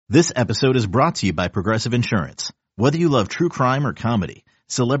This episode is brought to you by Progressive Insurance. Whether you love true crime or comedy,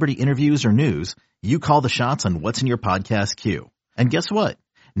 celebrity interviews or news, you call the shots on what's in your podcast queue. And guess what?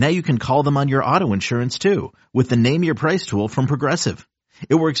 Now you can call them on your auto insurance too with the Name Your Price tool from Progressive.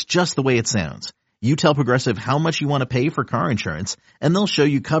 It works just the way it sounds. You tell Progressive how much you want to pay for car insurance, and they'll show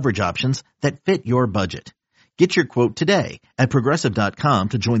you coverage options that fit your budget. Get your quote today at Progressive.com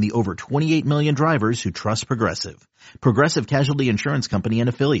to join the over 28 million drivers who trust Progressive. Progressive Casualty Insurance Company and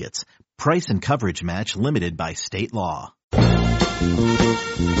Affiliates. Price and coverage match limited by state law.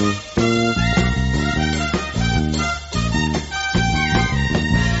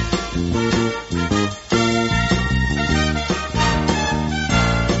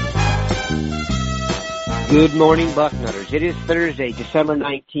 Good morning, Bucknutters. It is Thursday, December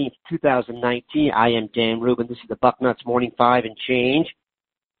 19th, 2019. I am Dan Rubin. This is the Bucknuts Morning 5 and Change.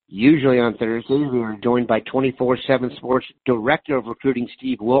 Usually on Thursdays, we are joined by 24/7 Sports Director of Recruiting,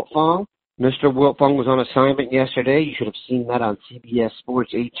 Steve Wiltfong. Mr. Wiltfong was on assignment yesterday. You should have seen that on CBS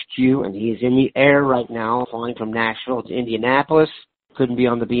Sports HQ, and he is in the air right now, flying from Nashville to Indianapolis. Couldn't be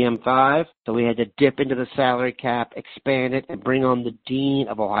on the BM5, so we had to dip into the salary cap, expand it, and bring on the Dean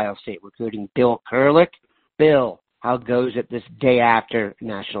of Ohio State Recruiting, Bill Kurelic. Bill, how goes it this day after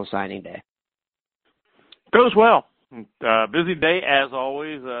National Signing Day? Goes well. Busy day as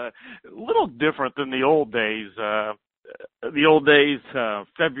always. A little different than the old days.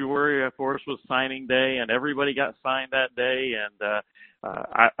 February, of course, was signing day, and everybody got signed that day. And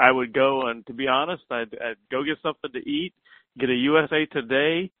I would go, and to be honest, I'd go get something to eat, get a USA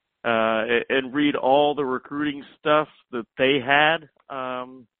Today, and read all the recruiting stuff that they had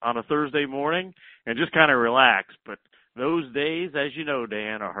on a Thursday morning, and just kind of relax. But those days, as you know,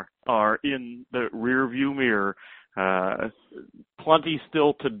 Dan, are in the rearview mirror. Plenty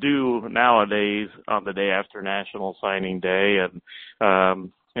still to do nowadays on the day after National Signing Day,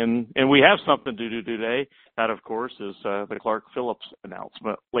 and we have something to do today. That, of course, is the Clark Phillips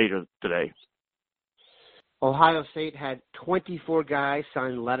announcement later today. Ohio State had 24 guys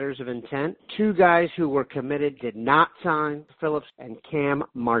sign letters of intent. 2 guys who were committed did not sign, Phillips and Cam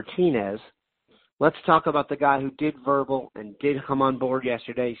Martinez. Let's talk about the guy who did verbal and did come on board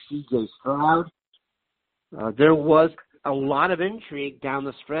yesterday, C.J. Stroud. There was a lot of intrigue down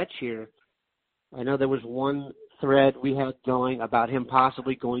the stretch here. I know there was one thread we had going about him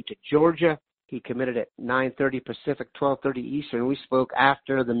possibly going to Georgia. He committed at 9:30 Pacific, 12:30 Eastern. We spoke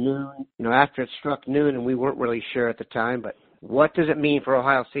after the noon, after it struck noon, and we weren't really sure at the time. But what does it mean for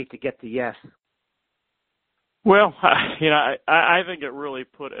Ohio State to get the yes? Well, I think it really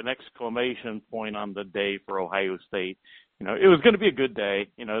put an exclamation point on the day for Ohio State. It was going to be a good day.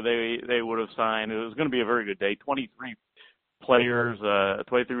 They would have signed. It was going to be a very good day. 23 players,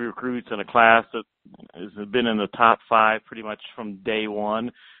 23 recruits in a class that has been in the top 5 pretty much from day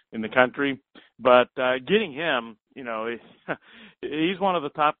one in the country. But getting him, he's one of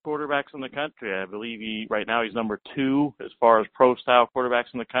the top quarterbacks in the country. I believe right now he's number 2 as far as pro-style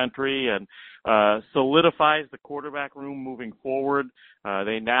quarterbacks in the country, and solidifies the quarterback room moving forward.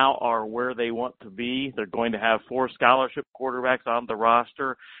 They now are where they want to be. They're going to have 4 scholarship quarterbacks on the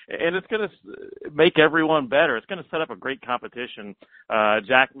roster, and it's going to make everyone better. It's going to set up a great competition.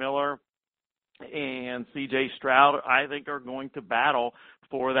 Jack Miller and C.J. Stroud, I think, are going to battle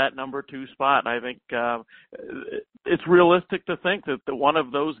for that number 2 spot. And I think it's realistic to think that one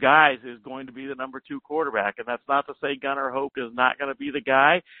of those guys is going to be the number 2 quarterback. And that's not to say Gunnar Hoke is not going to be the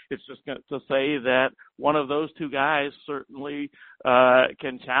guy. It's just to say that one of those 2 guys certainly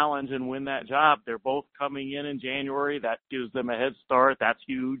can challenge and win that job. They're both coming in January. That gives them a head start. That's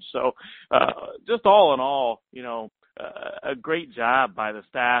huge. So just all in all, a great job by the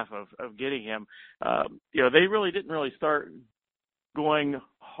staff of getting him. They really didn't really start going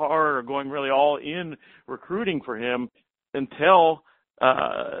hard or going really all in recruiting for him until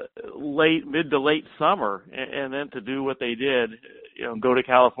mid to late summer, and then to do what they did, go to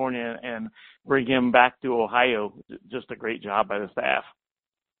California and bring him back to Ohio. Just a great job by the staff.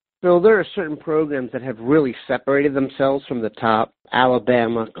 So there are certain programs that have really separated themselves from the top.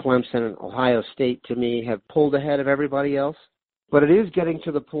 Alabama, Clemson, and Ohio State, to me, have pulled ahead of everybody else. But it is getting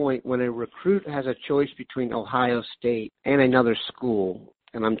to the point when a recruit has a choice between Ohio State and another school,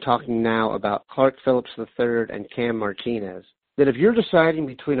 and I'm talking now about Clark Phillips III and Cam Martinez, that if you're deciding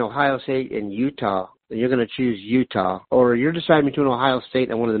between Ohio State and Utah, then you're going to choose Utah, or you're deciding between Ohio State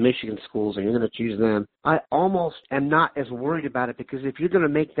and one of the Michigan schools, and you're going to choose them. I almost am not as worried about it, because if you're going to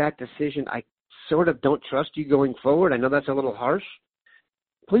make that decision, I sort of don't trust you going forward. I know that's a little harsh.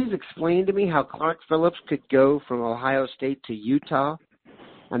 Please explain to me how Clark Phillips could go from Ohio State to Utah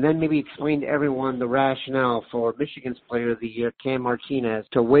And then maybe explain to everyone the rationale for Michigan's Player of the Year, Cam Martinez,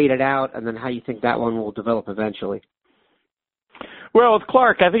 to wait it out, and then how you think that one will develop eventually. Well, with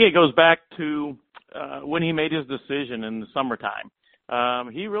Clark, I think it goes back to when he made his decision in the summertime.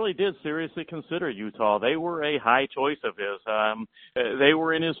 He really did seriously consider Utah. They were a high choice of his. They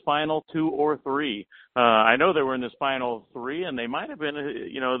were in his final 2 or 3. I know they were in his final 3, and they might have been,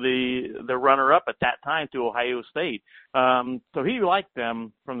 the runner-up at that time to Ohio State. So he liked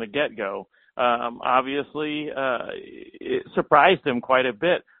them from the get-go. Obviously, it surprised him quite a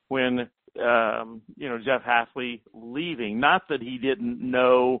bit when, Jeff Hafley leaving. Not that he didn't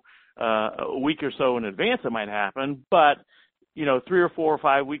know a week or so in advance it might happen, but 3 or 4 or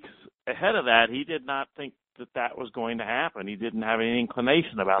 5 weeks ahead of that, he did not think that was going to happen. He didn't have any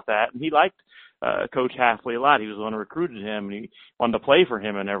inclination about that. And he liked Coach Hafley a lot. He was the one who recruited him, and he wanted to play for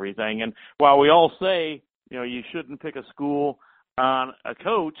him and everything. And while we all say, you shouldn't pick a school on a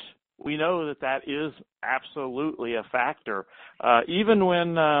coach, we know that is absolutely a factor. Even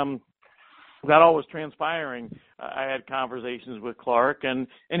when that all was transpiring, I had conversations with Clark, and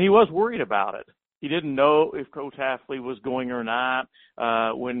he was worried about it. He didn't know if Coach Hafley was going or not.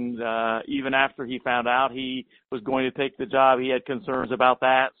 When even after he found out he was going to take the job, he had concerns about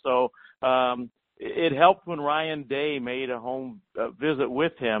that. So it helped when Ryan Day made a home visit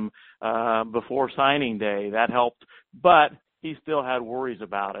with him before signing day. That helped, but he still had worries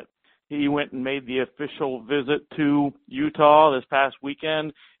about it. He went and made the official visit to Utah this past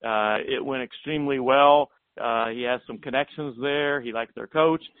weekend. It went extremely well. He has some connections there. He likes their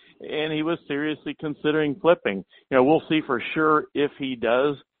coach, and he was seriously considering flipping. We'll see for sure if he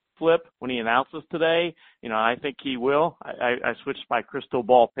does flip when he announces today. I think he will. I switched my crystal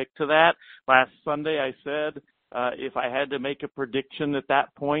ball pick to that. Last Sunday I said if I had to make a prediction at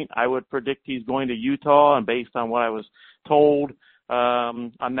that point, I would predict he's going to Utah, and based on what I was told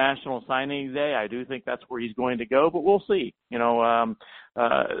on National Signing Day, I do think that's where he's going to go, but we'll see.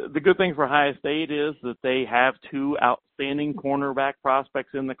 The good thing for Ohio State is that they have 2 outstanding cornerback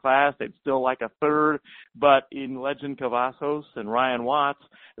prospects in the class. They'd still like a third, but in Legend Cavazos and Ryan Watts,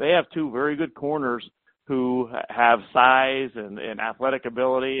 they have 2 very good corners who have size and athletic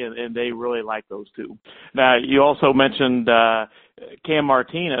ability, and they really like those 2. Now, you also mentioned Cam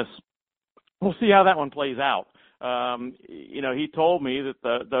Martinez. We'll see how that one plays out. He told me that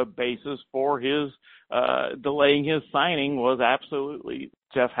the basis for his delaying his signing was absolutely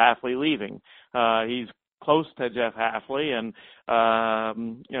Jeff Hafley leaving. He's close to Jeff Hafley, and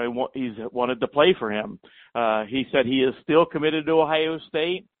he's wanted to play for him. He said he is still committed to Ohio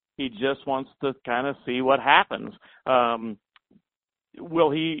State. He just wants to kind of see what happens.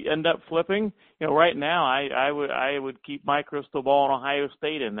 Will he end up flipping? Right now I would keep my crystal ball on Ohio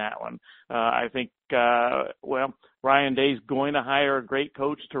State in that one. I think Ryan Day's going to hire a great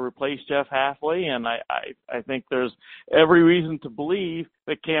coach to replace Jeff Hafley, and I think there's every reason to believe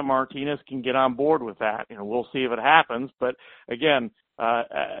that Cam Martinez can get on board with that. We'll see if it happens, but again,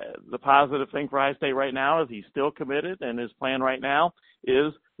 the positive thing for Ohio State right now is he's still committed, and his plan right now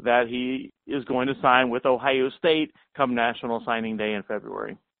is that he is going to sign with Ohio State come National Signing Day in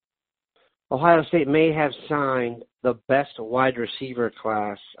February. Ohio State may have signed the best wide receiver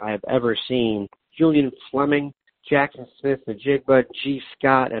class I have ever seen. Julian Fleming, Jackson Smith, Najigba, G.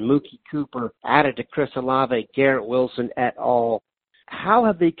 Scott, and Mookie Cooper added to Chris Olave, Garrett Wilson et al. How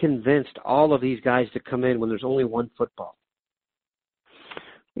have they convinced all of these guys to come in when there's only one football?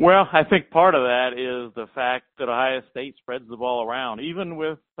 Well, I think part of that is the fact that Ohio State spreads the ball around. Even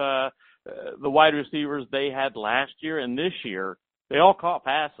with the wide receivers they had last year and this year, they all caught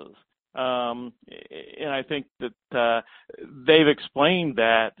passes. And I think that they've explained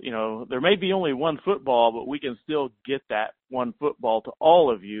that, there may be only one football, but we can still get that one football to all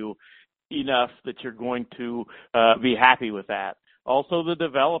of you enough that you're going to be happy with that. Also, the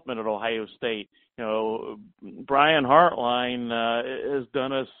development at Ohio State. Brian Hartline has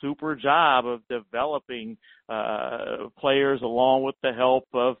done a super job of developing players along with the help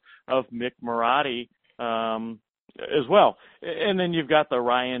of Mick Marotti as well. And then you've got the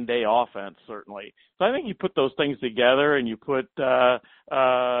Ryan Day offense, certainly. So I think you put those things together and you put the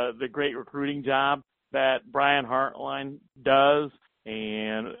great recruiting job that Brian Hartline does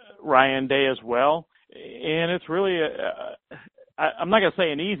and Ryan Day as well. And it's really I'm not going to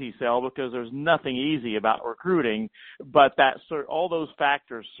say an easy sell because there's nothing easy about recruiting, but all those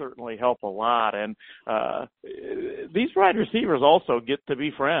factors certainly help a lot. And these wide receivers also get to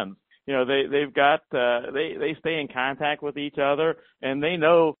be friends. they've got they stay in contact with each other, and they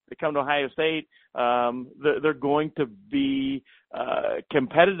know to come to Ohio State, they're going to be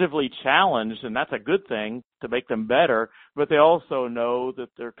competitively challenged, and that's a good thing to make them better. But they also know that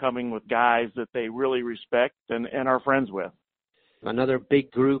they're coming with guys that they really respect and are friends with. Another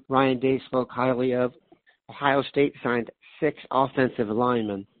big group Ryan Day spoke highly of. Ohio State signed 6 offensive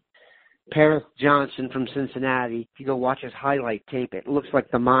linemen. Paris Johnson from Cincinnati, if you go watch his highlight tape, it looks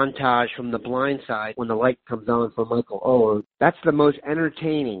like the montage from The Blind Side when the light comes on for Michael Oher. That's the most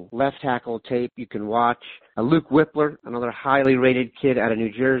entertaining left tackle tape you can watch. Luke Whippler, another highly rated kid out of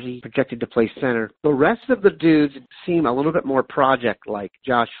New Jersey, projected to play center. The rest of the dudes seem a little bit more project-like.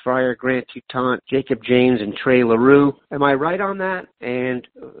 Josh Fryer, Grant Toutant, Jacob James, and Trey LaRue. Am I right on that? And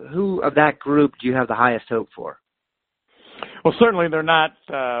who of that group do you have the highest hope for? Well, certainly they're not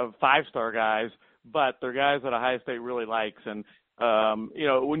 5-star guys, but they're guys that Ohio State really likes. And,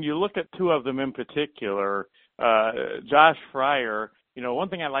 when you look at 2 of them in particular, Josh Fryer, one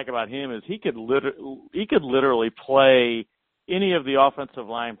thing I like about him is he could literally play any of the offensive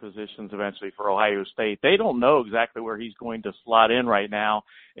line positions eventually for Ohio State. They don't know exactly where he's going to slot in right now,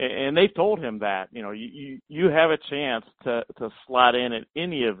 and they've told him that. You have a chance to slot in at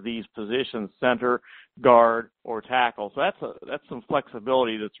any of these positions, center, guard, or tackle. So that's some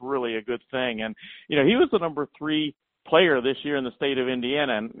flexibility that's really a good thing. And he was the number 3 player this year in the state of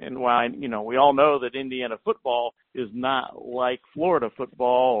Indiana, and while we all know that Indiana football is not like Florida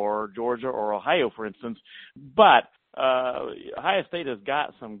football or Georgia or Ohio, for instance, but Ohio State has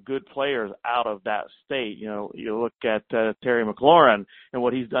got some good players out of that state. You look at Terry McLaurin and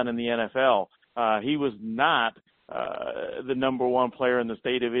what he's done in the NFL. He was not the number 1 player in the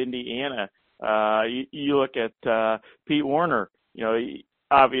state of Indiana. You look at Pete Werner.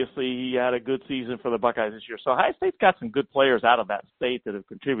 Obviously, he had a good season for the Buckeyes this year. So Ohio State's got some good players out of that state that have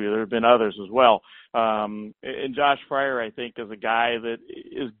contributed. There have been others as well. And Josh Fryer, I think, is a guy that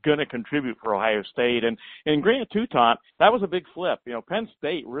is going to contribute for Ohio State. And Grant Toutant, that was a big flip. Penn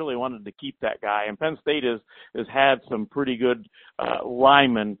State really wanted to keep that guy. And Penn State has had some pretty good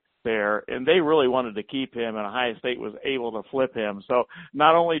linemen there, and they really wanted to keep him, and Ohio State was able to flip him. So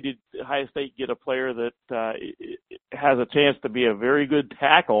not only did Ohio State get a player that has a chance to be a very good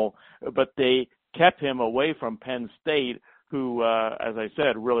tackle, but they kept him away from Penn State, who, as I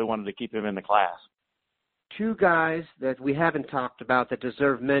said, really wanted to keep him in the class. 2 guys that we haven't talked about that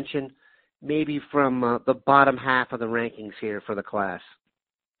deserve mention, maybe from the bottom half of the rankings here for the class.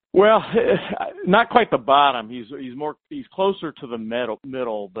 Well, not quite the bottom. He's closer to the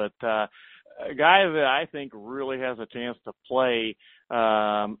middle, but a guy that I think really has a chance to play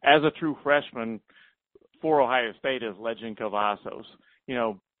as a true freshman for Ohio State is Legend Cavazos.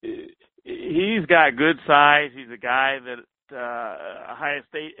 He's got good size. He's a guy that Ohio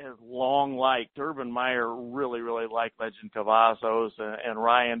State has long liked. Urban Meyer really liked Legend Cavazos, and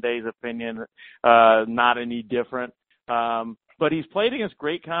Ryan Day's opinion not any different. But he's played against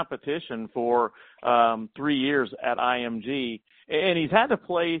great competition for 3 years at IMG, and he's had to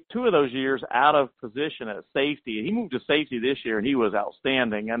play 2 of those years out of position at safety. He moved to safety this year, and he was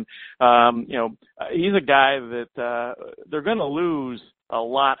outstanding. And, he's a guy that they're going to lose a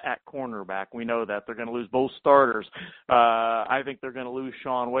lot at cornerback. We know that. They're going to lose both starters. I think they're going to lose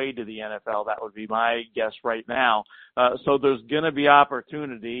Shaun Wade to the NFL. That would be my guess right now. So there's going to be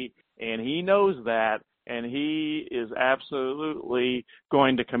opportunity, and he knows that. And he is absolutely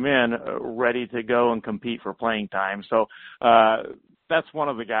going to come in ready to go and compete for playing time. So that's one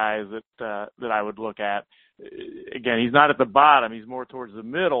of the guys that I would look at. Again, he's not at the bottom. He's more towards the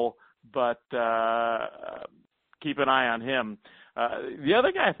middle, but keep an eye on him. The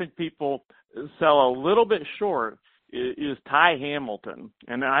other guy I think people sell a little bit short is Ty Hamilton.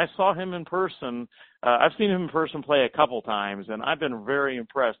 And I saw him in person. I've seen him in person play a couple times, and I've been very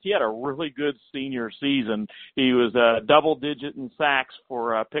impressed. He had a really good senior season. He was double-digit in sacks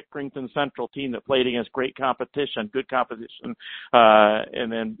for a Pickerington Central team that played against great competition, good competition,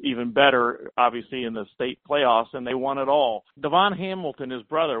 and then even better, obviously, in the state playoffs, and they won it all. Devon Hamilton, his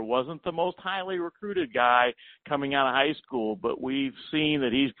brother, wasn't the most highly recruited guy coming out of high school, but we've seen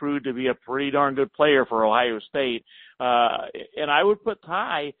that he's proved to be a pretty darn good player for Ohio State. And I would put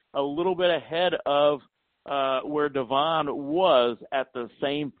Ty a little bit ahead of where Devon was at the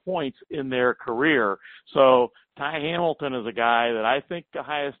same points in their career. So Ty Hamilton is a guy that I think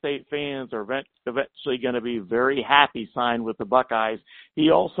Ohio State fans are eventually going to be very happy signed with the Buckeyes.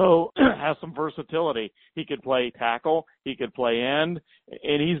 He also has some versatility. He could play tackle, he could play end,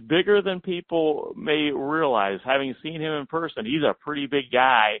 and he's bigger than people may realize. Having seen him in person, he's a pretty big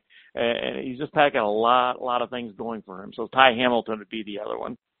guy, and he's just got a lot of things going for him. So Ty Hamilton would be the other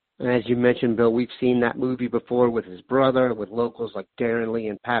one. And as you mentioned, Bill, we've seen that movie before with his brother, with locals like Darren Lee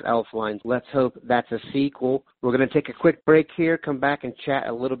and Pat Elflein. Let's hope that's a sequel. We're going to take a quick break here, come back and chat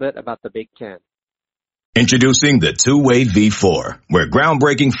a little bit about the Big Ten. Introducing the Two-Way V4, where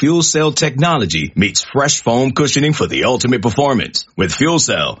groundbreaking fuel cell technology meets fresh foam cushioning for the ultimate performance. With fuel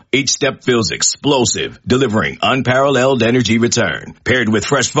cell, each step feels explosive, delivering unparalleled energy return. Paired with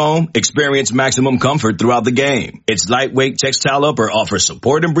fresh foam, experience maximum comfort throughout the game. Its lightweight textile upper offers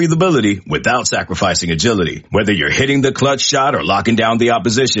support and breathability without sacrificing agility. Whether you're hitting the clutch shot or locking down the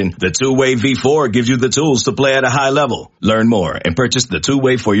opposition, the Two-Way V4 gives you the tools to play at a high level. Learn more and purchase the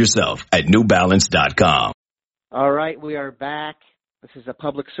Two-Way for yourself at newbalance.com. All right, we are back. This is a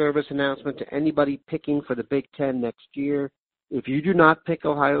public service announcement to anybody picking for the Big Ten next year. If you do not pick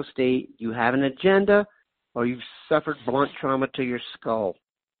Ohio State, you have an agenda or you've suffered blunt trauma to your skull.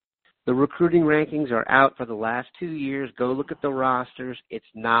 The recruiting rankings are out for the last 2 years. Go look at the rosters. It's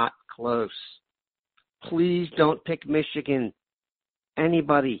not close. Please don't pick Michigan.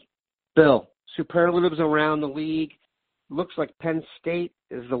 Anybody. Bill, superlatives around the league. Looks like Penn State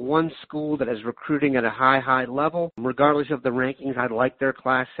is the one school that is recruiting at a high level. Regardless of the rankings, I'd like their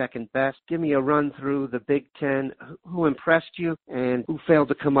class second best. Give me a run through the Big Ten. Who impressed you and who failed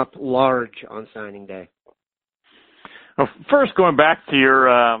to come up large on signing day? Well, first, going back to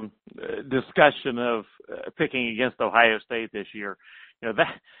your discussion of picking against Ohio State this year,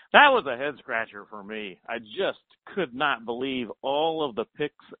 that was a head scratcher for me. I just could not believe all of the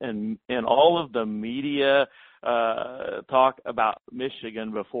picks and all of the media talk about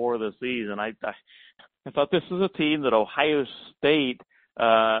Michigan before the season. I thought this is a team that Ohio State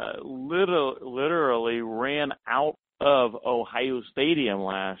literally ran out of Ohio Stadium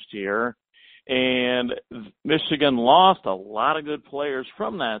last year, and Michigan lost a lot of good players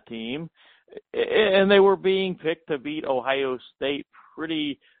from that team, and they were being picked to beat Ohio State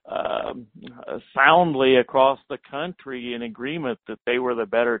pretty soundly across the country in agreement that they were the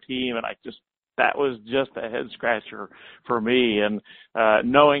better team, and that was just a head scratcher for me. And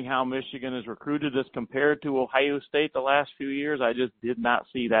knowing how Michigan is recruited as compared to Ohio State the last few years, I just did not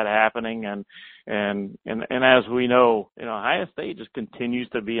see that happening. And as we know, Ohio State just continues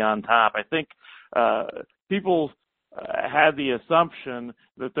to be on top. I think people had the assumption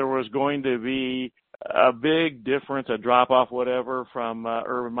that there was going to be a big difference, a drop-off, whatever, from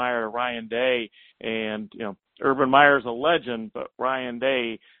Urban Meyer to Ryan Day. And, Urban Meyer's a legend, but Ryan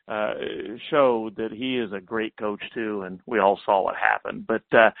Day showed that he is a great coach, too, and we all saw what happened. But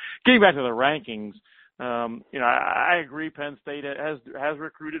getting back to the rankings, I agree Penn State has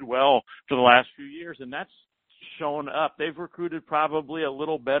recruited well for the last few years, and that's shown up. They've recruited probably a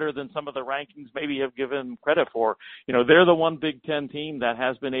little better than some of the rankings maybe have given credit for. They're the one Big Ten team that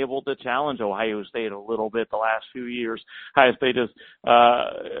has been able to challenge Ohio State a little bit the last few years. Ohio State has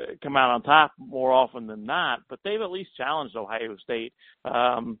come out on top more often than not, but they've at least challenged Ohio State.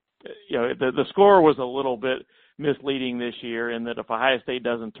 The score was a little bit misleading this year in that if Ohio State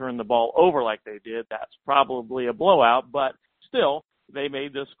doesn't turn the ball over like they did, that's probably a blowout, but still, they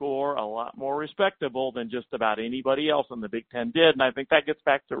made the score a lot more respectable than just about anybody else in the Big Ten did, and I think that gets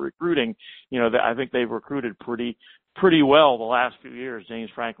back to recruiting. I think they've recruited pretty well the last few years. James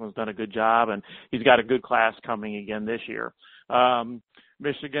Franklin's done a good job, and he's got a good class coming again this year.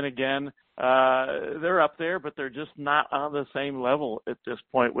 Michigan, again, they're up there, but they're just not on the same level at this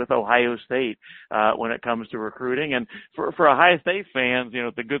point with Ohio State when it comes to recruiting. And for Ohio State fans,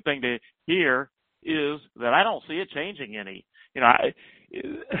 the good thing to hear is that I don't see it changing any.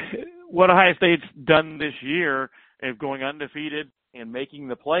 What Ohio State's done this year of going undefeated and making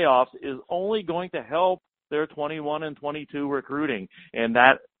the playoffs is only going to help their 21 and 22 recruiting. And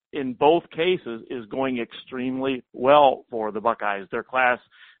that, in both cases, is going extremely well for the Buckeyes. Their class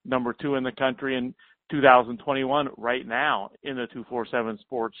number 2 in the country in 2021 right now in the 247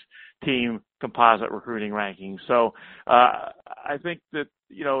 Sports Team composite recruiting rankings. So I think that,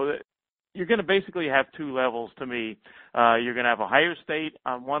 you're going to basically have 2 levels to me. You're going to have Ohio State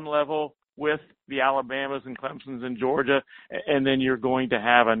on one level with the Alabamas and Clemsons and Georgia, and then you're going to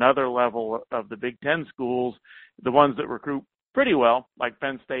have another level of the Big Ten schools, the ones that recruit pretty well, like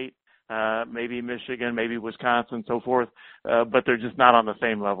Penn State, maybe Michigan, maybe Wisconsin, so forth, but they're just not on the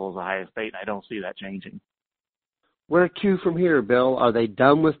same level as Ohio State, and I don't see that changing. Where to from here, Bill? Are they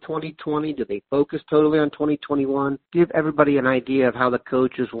done with 2020? Do they focus totally on 2021? Give everybody an idea of how the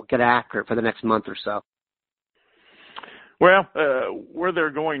coaches will get after it for the next month or so. Well, where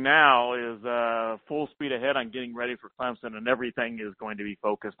they're going now is full speed ahead on getting ready for Clemson, and everything is going to be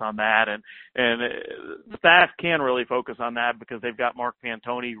focused on that. And staff can really focus on that because they've got Mark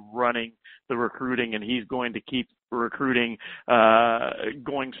Pantoni running the recruiting, and he's going to keep recruiting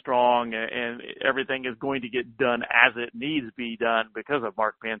going strong, and everything is going to get done as it needs to be done because of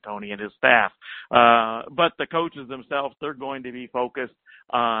Mark Pantoni and his staff. But the coaches themselves, they're going to be focused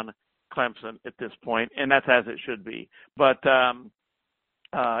on Clemson at this point, and that's as it should be. But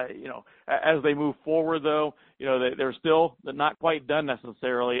as they move forward, though, they're still not quite done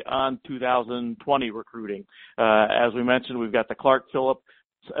necessarily on 2020 recruiting. As we mentioned, we've got the Clark Phillips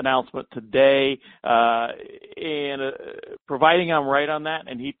announcement today, and providing I'm right on that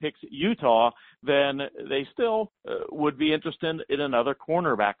and he picks Utah, then they still would be interested in another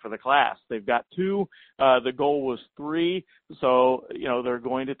cornerback for the class. They've got 2. The goal was 3. So, they're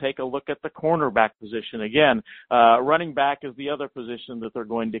going to take a look at the cornerback position again. Running back is the other position that they're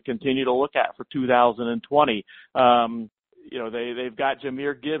going to continue to look at for 2020. They've got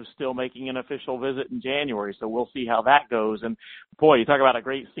Jahmyr Gibbs still making an official visit in January, so we'll see how that goes. And boy, you talk about a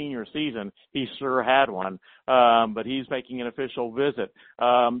great senior season. He sure had one. But he's making an official visit.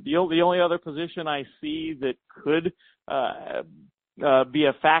 The only other position I see that could be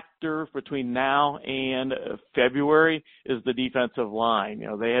a factor between now and February is the defensive line.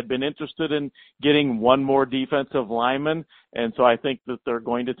 They had been interested in getting one more defensive lineman, and so I think that they're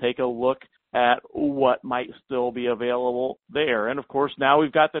going to take a look at what might still be available there. And, of course, now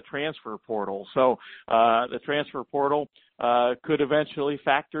we've got the transfer portal. So the transfer portal could eventually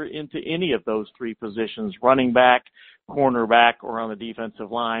factor into any of those 3 positions, running back, cornerback, or on the defensive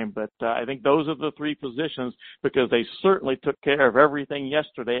line. But I think those are the 3 positions because they certainly took care of everything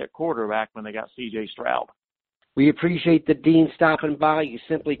yesterday at quarterback when they got C.J. Stroud. We appreciate the Dean stopping by. You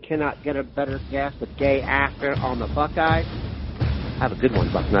simply cannot get a better guest the day after on the Buckeyes. Have a good one,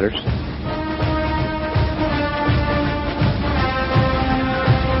 Bucknutters.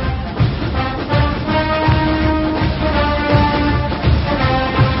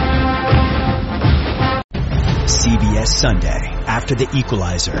 CBS Sunday, after The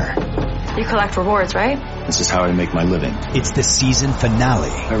Equalizer. You collect rewards, right? This is how I make my living. It's the season finale.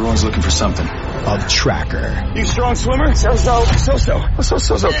 Everyone's looking for something. Of Tracker. You strong swimmer?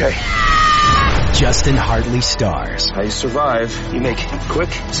 So-so's okay. Justin Hartley stars. How you survive, you make quick,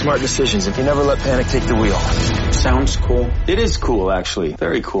 smart decisions, and you never let panic take the wheel. Sounds cool. It is cool, actually.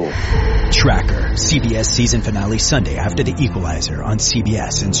 Very cool. Tracker, CBS season finale Sunday after The Equalizer on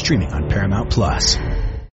CBS and streaming on Paramount+.